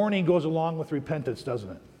know, mourning goes along with repentance,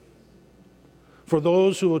 doesn't it? For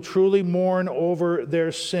those who will truly mourn over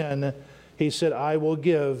their sin, he said, I will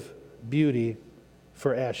give beauty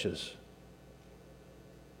for ashes.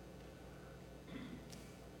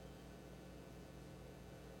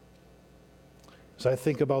 As I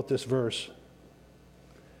think about this verse,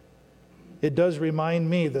 it does remind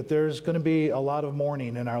me that there's going to be a lot of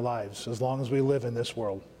mourning in our lives as long as we live in this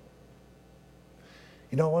world.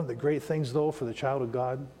 You know, one of the great things, though, for the child of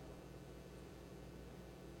God,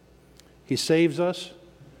 he saves us.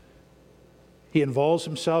 He involves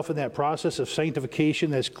himself in that process of sanctification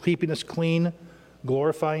that's keeping us clean,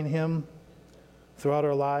 glorifying him throughout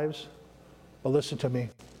our lives. But listen to me,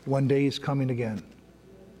 one day he's coming again.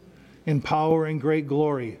 In power and great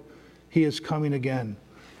glory, he is coming again.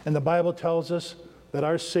 And the Bible tells us that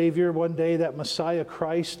our Savior one day, that Messiah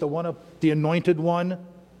Christ, the anointed one,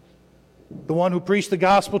 the one who preached the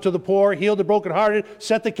gospel to the poor, healed the brokenhearted,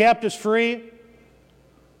 set the captives free,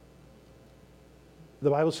 the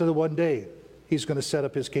Bible said that one day he's going to set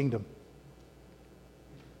up his kingdom.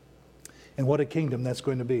 And what a kingdom that's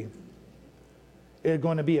going to be. It's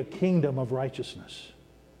going to be a kingdom of righteousness.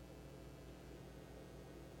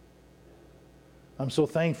 I'm so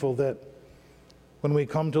thankful that when we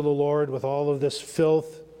come to the Lord with all of this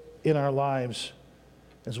filth in our lives,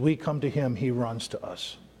 as we come to him, he runs to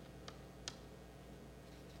us.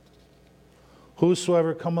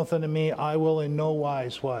 Whosoever cometh unto me, I will in no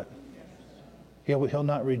wise, what? He'll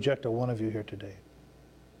not reject a one of you here today.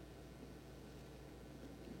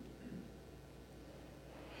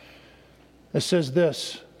 It says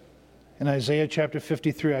this in Isaiah chapter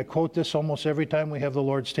 53. I quote this almost every time we have the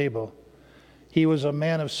Lord's table. He was a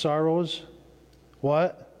man of sorrows.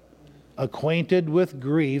 What? Acquainted with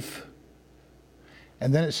grief.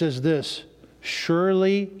 And then it says this,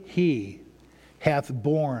 surely he hath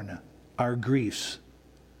borne our griefs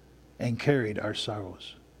and carried our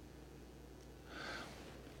sorrows.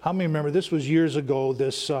 How many remember, this was years ago,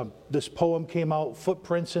 this poem came out,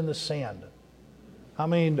 Footprints in the Sand. How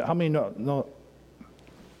many know?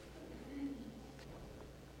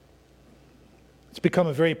 It's become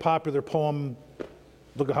a very popular poem.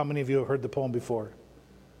 Look at how many of you have heard the poem before.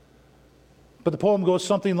 But the poem goes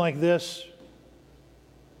something like this.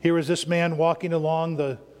 Here was this man walking along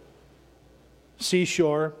the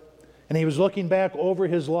seashore, and he was looking back over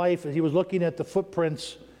his life, and he was looking at the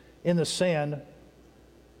footprints in the sand.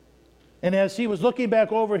 And as he was looking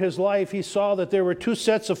back over his life, he saw that there were two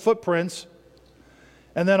sets of footprints.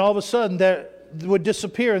 And then all of a sudden that would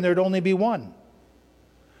disappear and there'd only be one.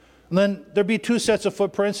 And then there'd be 2 sets of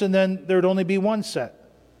footprints and then there'd only be 1 set.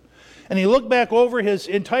 And he looked back over his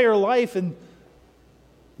entire life, and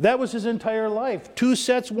that was his entire life. 2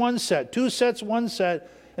 sets, 1 set, 2 sets, 1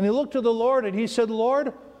 set. And he looked to the Lord and he said,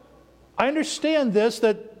 Lord, I understand this,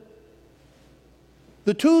 that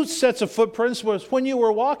the 2 sets of footprints was when you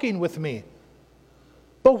were walking with me.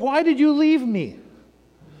 But why did you leave me?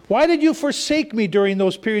 Why did you forsake me during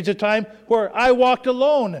those periods of time where I walked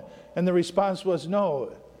alone? And the response was,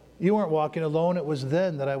 no, you weren't walking alone. It was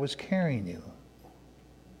then that I was carrying you.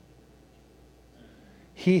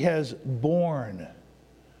 He has borne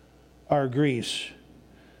our griefs,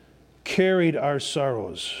 carried our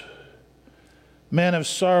sorrows. Man of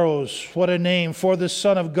sorrows, what a name for the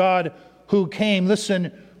Son of God who came,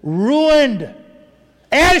 listen, ruined,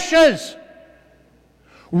 ashes,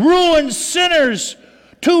 ruined sinners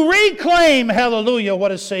to reclaim, hallelujah,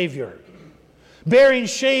 what a Savior. Bearing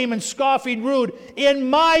shame and scoffing rude, in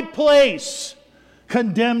my place,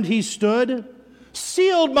 condemned he stood,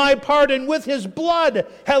 sealed my pardon with his blood,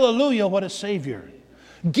 hallelujah, what a Savior.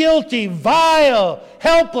 Guilty, vile,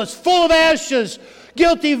 helpless, full of ashes,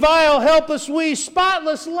 guilty, vile, helpless, we,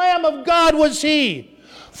 spotless Lamb of God was he.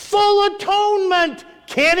 Full atonement,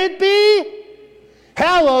 can it be?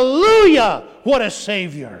 Hallelujah, what a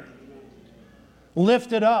Savior.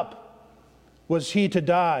 Lifted up was he to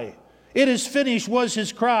die. It is finished was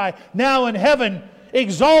his cry. Now in heaven,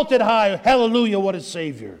 exalted high, hallelujah, what a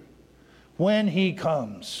Savior. When he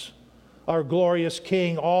comes, our glorious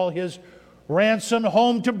King, all his ransom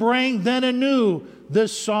home to bring, then anew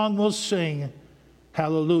this song will sing,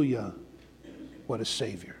 hallelujah, what a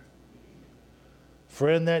Savior. For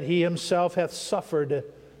in that he himself hath suffered,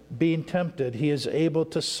 being tempted, he is able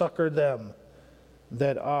to succor them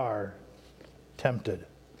that are tempted.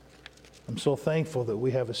 I'm so thankful that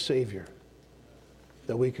we have a Savior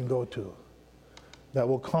that we can go to, that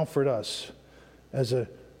will comfort us as a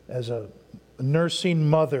nursing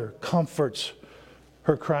mother comforts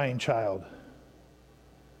her crying child.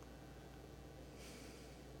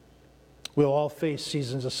 We'll all face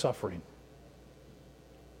seasons of suffering.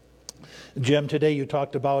 Jim, today you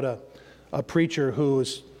talked about a preacher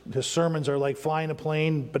whose his sermons are like flying a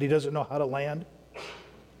plane, but he doesn't know how to land.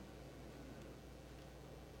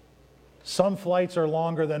 Some flights are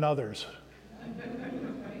longer than others.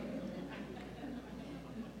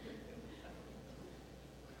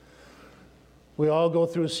 We all go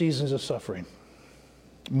through seasons of suffering,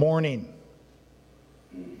 mourning.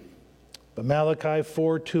 But Malachi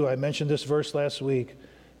 4:2, I mentioned this verse last week,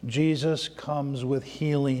 Jesus comes with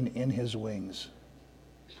healing in his wings.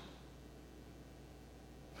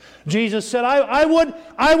 Jesus said, I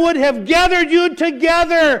would have gathered you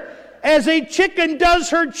together as a chicken does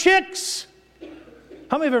her chicks.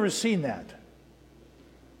 How many have ever seen that?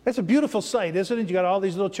 That's a beautiful sight, isn't it? You got all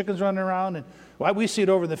these little chickens running around, and we see it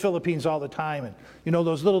over in the Philippines all the time. And you know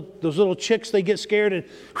those little chicks, they get scared and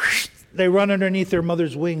they run underneath their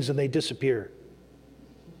mother's wings and they disappear.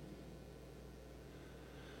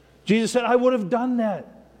 Jesus said, I would have done that.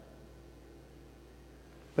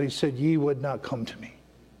 But he said, ye would not come to me.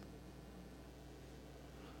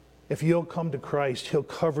 If you'll come to Christ, he'll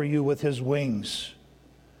cover you with his wings.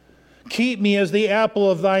 Keep me as the apple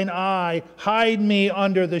of thine eye. Hide me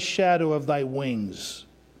under the shadow of thy wings.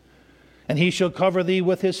 And he shall cover thee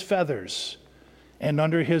with his feathers, and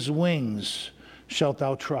under his wings shalt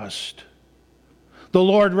thou trust. The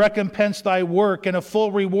Lord recompense thy work, and a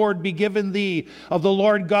full reward be given thee of the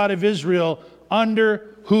Lord God of Israel,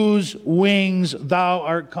 under whose wings thou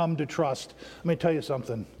art come to trust. Let me tell you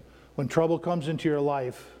something. When trouble comes into your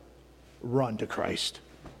life, run to Christ.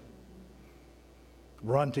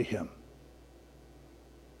 Run to him.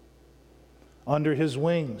 Under his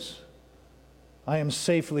wings I am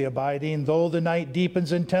safely abiding. Though the night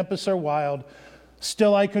deepens and tempests are wild,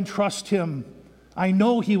 still I can trust him. I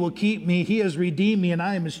know he will keep me. He has redeemed me, and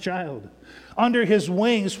I am his child. Under his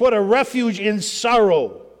wings, what a refuge in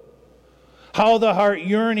sorrow. How the heart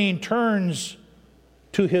yearning turns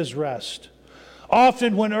to his rest.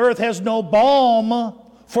 Often when earth has no balm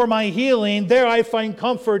for my healing, there I find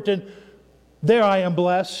comfort, and there I am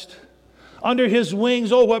blessed. Under his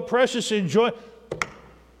wings, oh, what precious enjoy.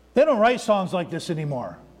 They don't write songs like this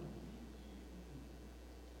anymore.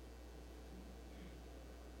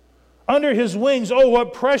 Under his wings, oh,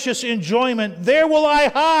 what precious enjoyment. There will I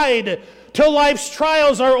hide till life's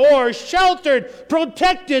trials are o'er. Sheltered,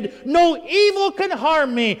 protected, no evil can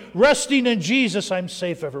harm me. Resting in Jesus, I'm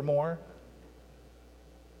safe evermore.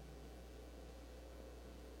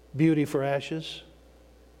 Beauty for ashes.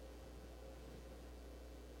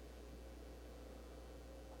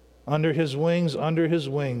 Under his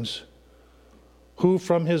wings, who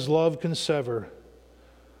from his love can sever?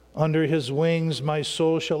 Under his wings my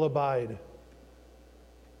soul shall abide,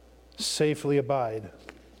 safely abide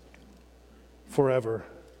forever.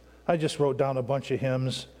 I just wrote down a bunch of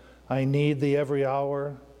hymns. I need thee every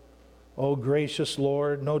hour. O gracious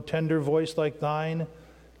Lord, no tender voice like thine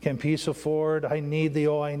can peace afford. I need thee,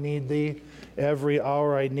 oh, I need thee. Every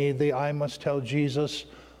hour I need thee. I must tell Jesus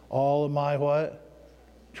all of my what?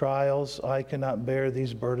 Trials. I cannot bear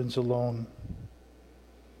these burdens alone.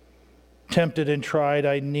 Tempted and tried,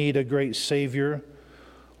 I need a great Savior,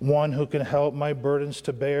 one who can help my burdens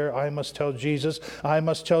to bear. I must tell Jesus. I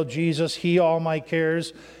must tell Jesus. He all my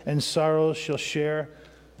cares and sorrows shall share.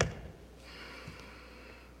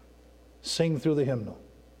 Sing through the hymnal.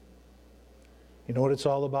 You know what it's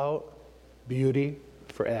all about? Beauty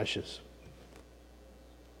for ashes.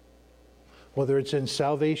 Whether it's in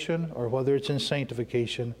salvation or whether it's in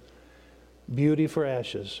sanctification, beauty for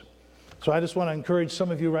ashes. So I just want to encourage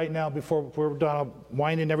some of you right now before we're done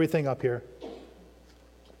winding everything up here.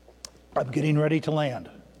 I'm getting ready to land.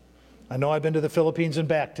 I know I've been to the Philippines and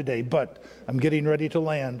back today, but I'm getting ready to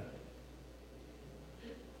land.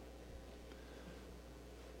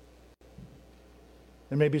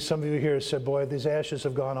 And maybe some of you here said, boy, these ashes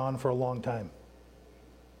have gone on for a long time.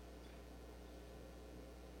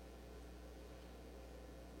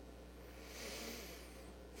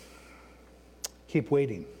 Keep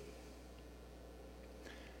waiting.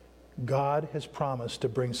 God has promised to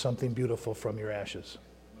bring something beautiful from your ashes.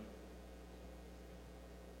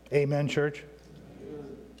 Amen, church?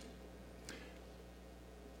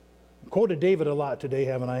 Quoted David a lot today,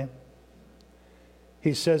 haven't I?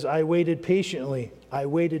 He says, I waited patiently. I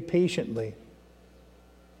waited patiently.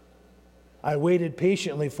 I waited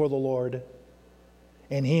patiently for the Lord,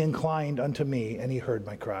 and he inclined unto me, and he heard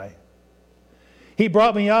my cry. He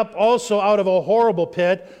brought me up also out of a horrible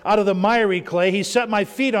pit, out of the miry clay. He set my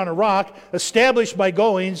feet on a rock, established my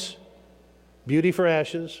goings. Beauty for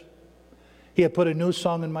ashes. He had put a new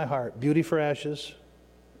song in my heart. Beauty for ashes.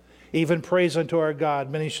 Even praise unto our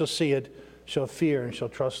God. Many shall see it, shall fear, and shall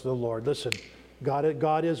trust the Lord. Listen,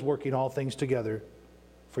 God is working all things together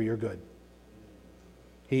for your good.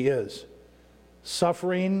 He is.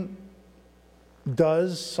 Suffering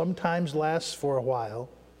does sometimes last for a while,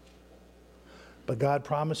 but God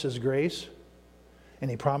promises grace, and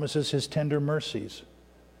he promises his tender mercies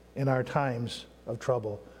in our times of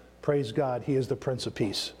trouble. Praise God, he is the Prince of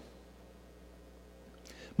Peace.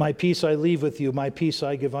 My peace I leave with you, my peace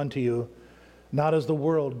I give unto you. Not as the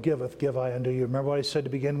world giveth, give I unto you. Remember what I said to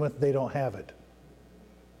begin with? They don't have it,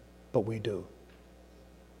 but we do.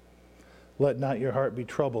 Let not your heart be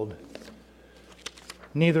troubled,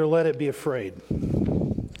 neither let it be afraid.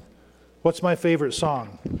 What's my favorite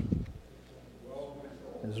song?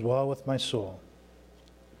 It is well with my soul.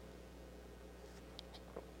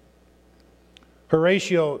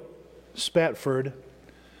 Horatio Spafford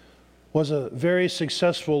was a very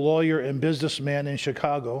successful lawyer and businessman in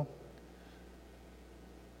Chicago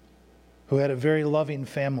who had a very loving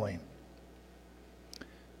family.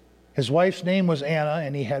 His wife's name was Anna,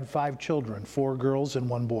 and he had 5 children, 4 girls and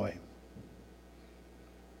 1 boy.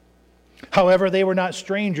 However, they were not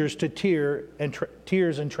strangers to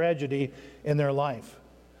tears and tragedy in their life.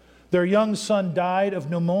 Their young son died of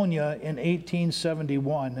pneumonia in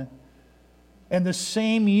 1871, and the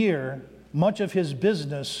same year, much of his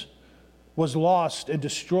business was lost and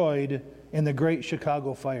destroyed in the Great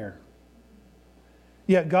Chicago Fire.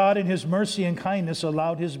 Yet God, in his mercy and kindness,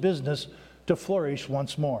 allowed his business to flourish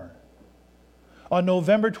once more. On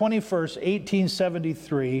November 21st,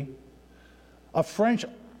 1873, a French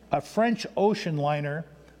ocean liner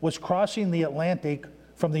was crossing the Atlantic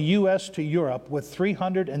from the U.S. to Europe with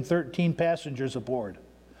 313 passengers aboard.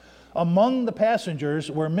 Among the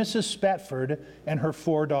passengers were Mrs. Spafford and her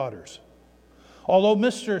 4 daughters. Although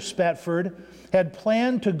Mr. Spafford had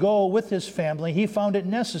planned to go with his family, he found it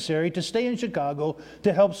necessary to stay in Chicago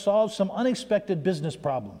to help solve some unexpected business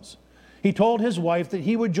problems. He told his wife that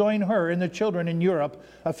he would join her and the children in Europe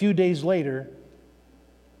a few days later.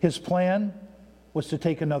 His plan was to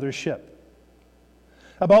take another ship.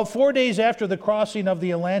 About 4 days after the crossing of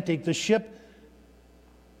the Atlantic, the ship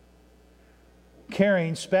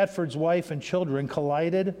carrying Spafford's wife and children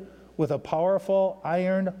collided with a powerful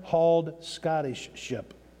iron-hulled Scottish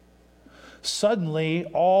ship. Suddenly,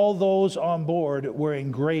 all those on board were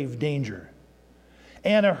in grave danger.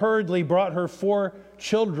 Anna hurriedly brought her 4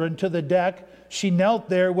 children to the deck. She knelt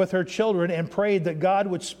there with her children and prayed that God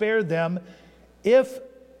would spare them if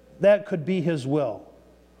that could be his will,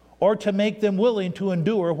 or to make them willing to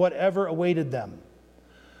endure whatever awaited them.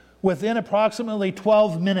 Within approximately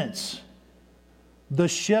 12 minutes, the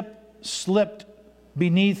ship slipped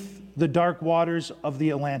beneath the dark waters of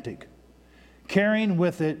the Atlantic, carrying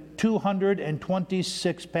with it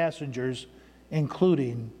 226 passengers,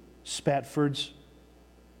 including Spatford's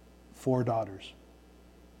 4 daughters.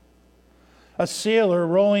 A sailor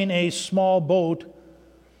rowing a small boat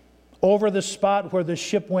over the spot where the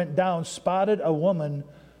ship went down spotted a woman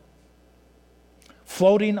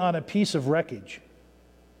floating on a piece of wreckage.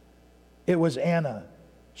 It was Anna.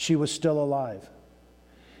 She was still alive.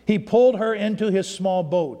 He pulled her into his small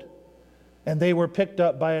boat, and they were picked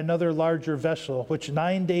up by another larger vessel, which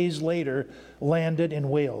 9 days later landed in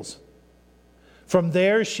Wales. From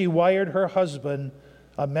there, she wired her husband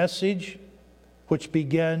a message which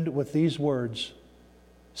began with these words,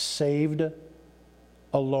 "Saved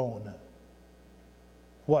alone.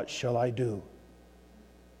 What shall I do?"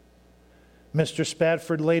 Mr.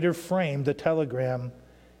 Spatford later framed the telegram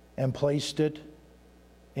and placed it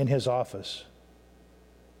in his office.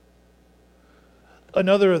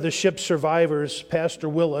 Another of the ship's survivors, Pastor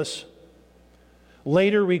Willis,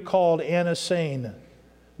 later recalled Anna saying,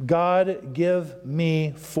 God gave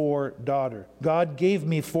me 4 daughters. God gave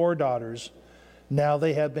me 4 daughters. Now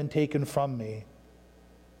they have been taken from me.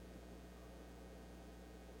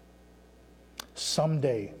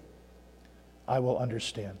 Someday I will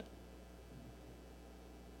understand.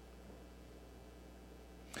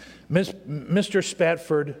 Mr.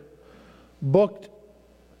 Spatford booked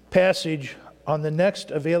passage on the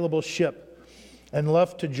next available ship and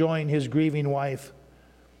left to join his grieving wife.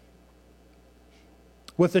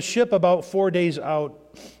 With the ship about 4 days out,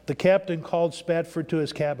 the captain called Spatford to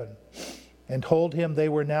his cabin and told him they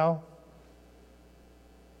were now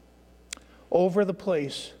over the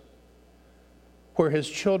place where his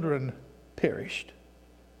children perished.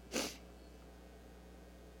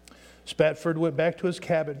 Spatford went back to his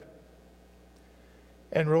cabin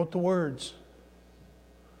and wrote the words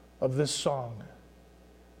of this song,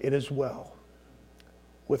 "It is well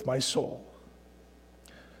with my soul."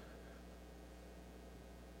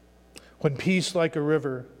 When peace like a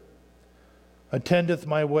river attendeth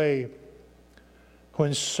my way,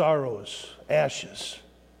 when sorrows, ashes,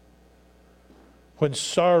 when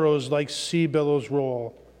sorrows like sea billows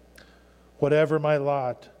roll, whatever my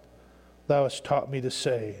lot, thou hast taught me to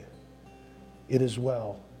say, it is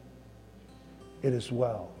well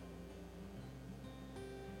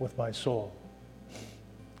with my soul.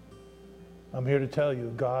 I'm here to tell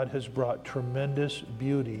you, God has brought tremendous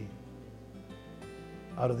beauty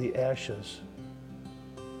out of the ashes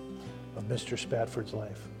of Mr. Spatford's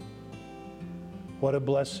life. What a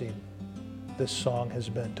blessing this song has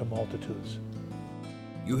been to multitudes.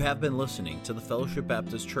 You have been listening to the Fellowship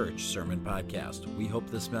Baptist Church Sermon Podcast. We hope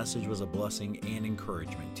this message was a blessing and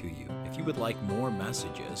encouragement to you. If you would like more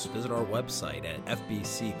messages, visit our website at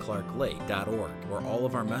fbcclarklake.org, where all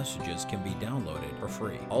of our messages can be downloaded for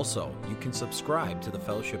free. Also, you can subscribe to the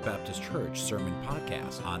Fellowship Baptist Church Sermon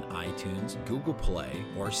Podcast on iTunes, Google Play,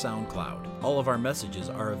 or SoundCloud. All of our messages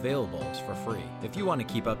are available for free. If you want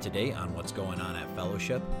to keep up to date on what's going on at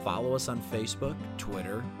Fellowship, follow us on Facebook,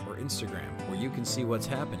 Twitter, or Instagram, where you can see what's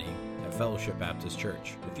happening at Fellowship Baptist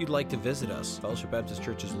Church. If you'd like to visit us, Fellowship Baptist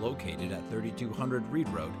Church is located at 3200 Reed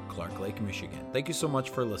Road, Clark Lake, Michigan. Thank you so much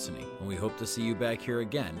for listening, and we hope to see you back here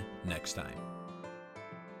again next time.